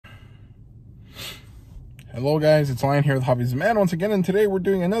Hello guys, it's Lion here with HobbiesofaMan once again, and today we're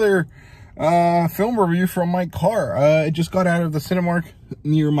doing another film review from my car. It just got out of the Cinemark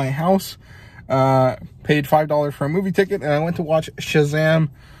near my house, paid $5 for a movie ticket, and I went to watch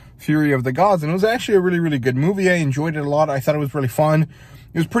Shazam, Fury of the Gods, and it was actually a really good movie. I enjoyed it a lot. I thought it was really fun.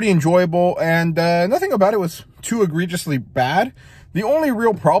 It was pretty enjoyable, and nothing about it was too egregiously bad. The only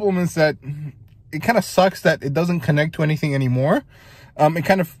real problem is that it kind of sucks that it doesn't connect to anything anymore. It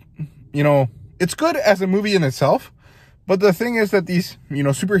kind of, it's good as a movie in itself, but the thing is that these,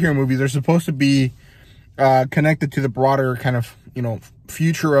 superhero movies are supposed to be connected to the broader kind of,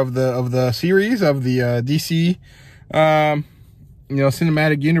 future of the series, of the DC,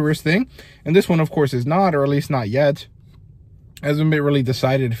 cinematic universe thing. And this one, of course, is not, or at least not yet. Hasn't been really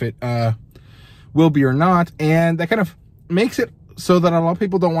decided if it will be or not. And that kind of makes it so that a lot of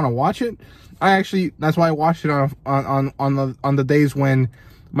people don't want to watch it. That's why I watched it on the days when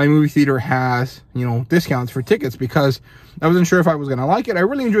my movie theater has, discounts for tickets, because I wasn't sure if I was going to like it. I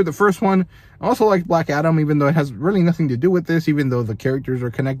really enjoyed the first one. I also liked Black Adam, even though it has really nothing to do with this, even though the characters are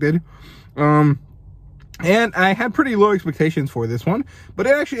connected. And I had pretty low expectations for this one, but it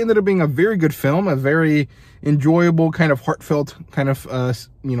actually ended up being a very good film, a very enjoyable, kind of heartfelt kind of,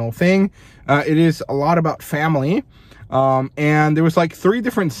 thing. It is a lot about family. And there was like 3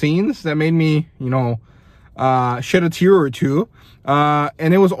 different scenes that made me, shed a tear or two.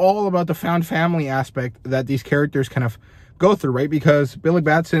 And it was all about the found family aspect that these characters kind of go through, right? Because Billy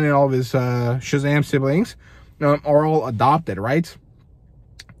Batson and all of his Shazam siblings are all adopted, right?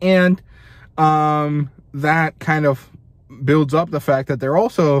 And that kind of builds up the fact that they're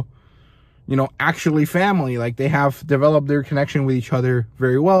also, actually family. Like, they have developed their connection with each other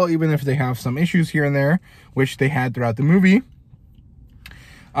very well, even if they have some issues here and there, which they had throughout the movie.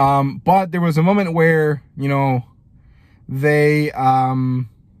 But there was a moment where, they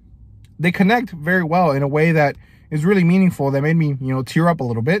connect very well in a way that is really meaningful. That made me, tear up a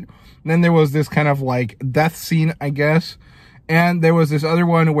little bit. And then there was this kind of like death scene, I guess. And there was this other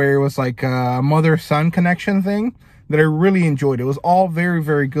one where it was like a mother-son connection thing that I really enjoyed. It was all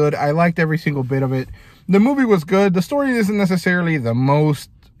very good. I liked every single bit of it. The movie was good. The story isn't necessarily the most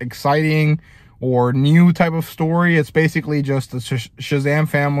exciting or new type of story. It's basically just the Shazam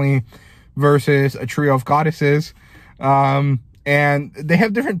family versus a trio of goddesses. And they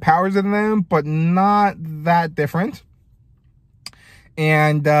have different powers in them, but not that different.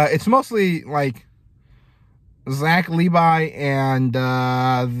 And it's mostly like Zach Levi and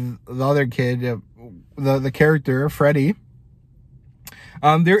the other kid, the character Freddy.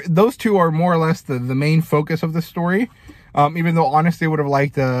 Those two are more or less the main focus of the story. Even though honestly I would have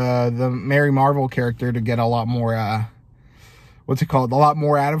liked the Mary Marvel character to get a lot more a lot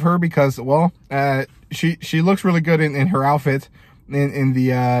more out of her, because she looks really good in her outfit in the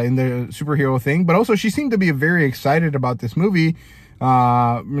superhero thing, but also she seemed to be very excited about this movie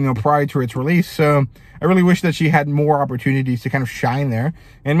prior to its release. So I really wish that she had more opportunities to kind of shine there,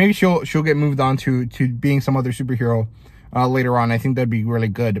 and maybe she'll get moved on to being some other superhero later on. I think that'd be really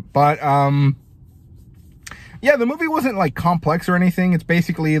good. But yeah, the movie wasn't like complex or anything. It's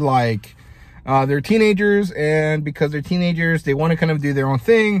basically like they're teenagers, and because they're teenagers, they want to kind of do their own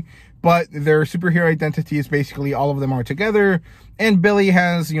thing, but their superhero identity is basically all of them are together. And Billy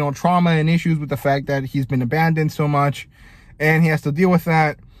has, trauma and issues with the fact that he's been abandoned so much, and he has to deal with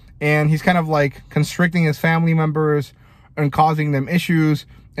that. And he's kind of like constricting his family members and causing them issues.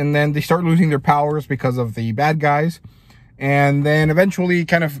 And then they start losing their powers because of the bad guys. And then eventually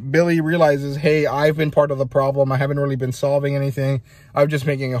kind of Billy realizes, hey, I've been part of the problem. I haven't really been solving anything. I'm just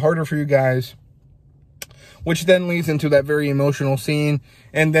making it harder for you guys. Which then leads into that very emotional scene,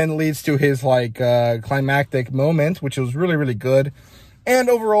 and then leads to his like climactic moment, which was really good. And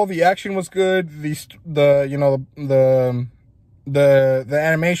overall, the action was good. The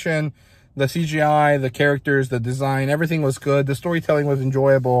animation, the CGI, the characters, the design, everything was good. The storytelling was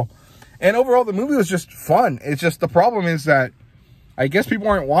enjoyable. And overall, the movie was just fun. It's just, the problem is that I guess people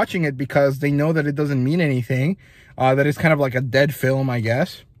aren't watching it because they know that it doesn't mean anything. That it's kind of like a dead film, I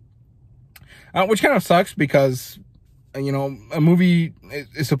guess. Which kind of sucks, because, a movie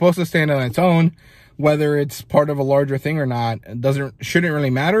is supposed to stand on its own, whether it's part of a larger thing or not. It shouldn't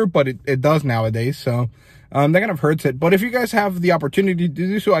really matter, but it does nowadays. So that kind of hurts it. But if you guys have the opportunity to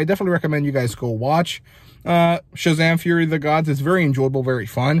do so, I definitely recommend you guys go watch Shazam Fury of the Gods. It's very enjoyable, very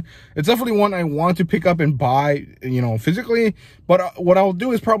fun. It's definitely one I want to pick up and buy, physically. But what I'll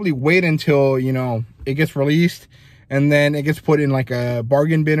do is probably wait until, it gets released, and then it gets put in like a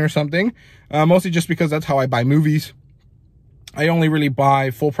bargain bin or something. Mostly just because that's how I buy movies. I only really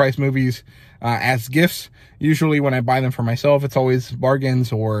buy full price movies as gifts. Usually when I buy them for myself, it's always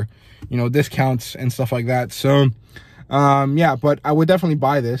bargains or, you know, discounts and stuff like that. So, yeah, but I would definitely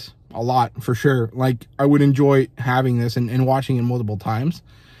buy this a lot for sure. Like, I would enjoy having this and watching it multiple times.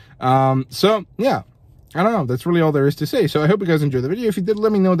 So, yeah. I don't know. That's really all there is to say. So I hope you guys enjoyed the video. If you did,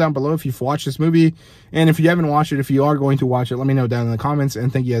 let me know down below if you've watched this movie. And if you haven't watched it, if you are going to watch it, let me know down in the comments.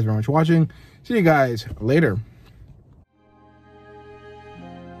 And thank you guys very much for watching. See you guys later.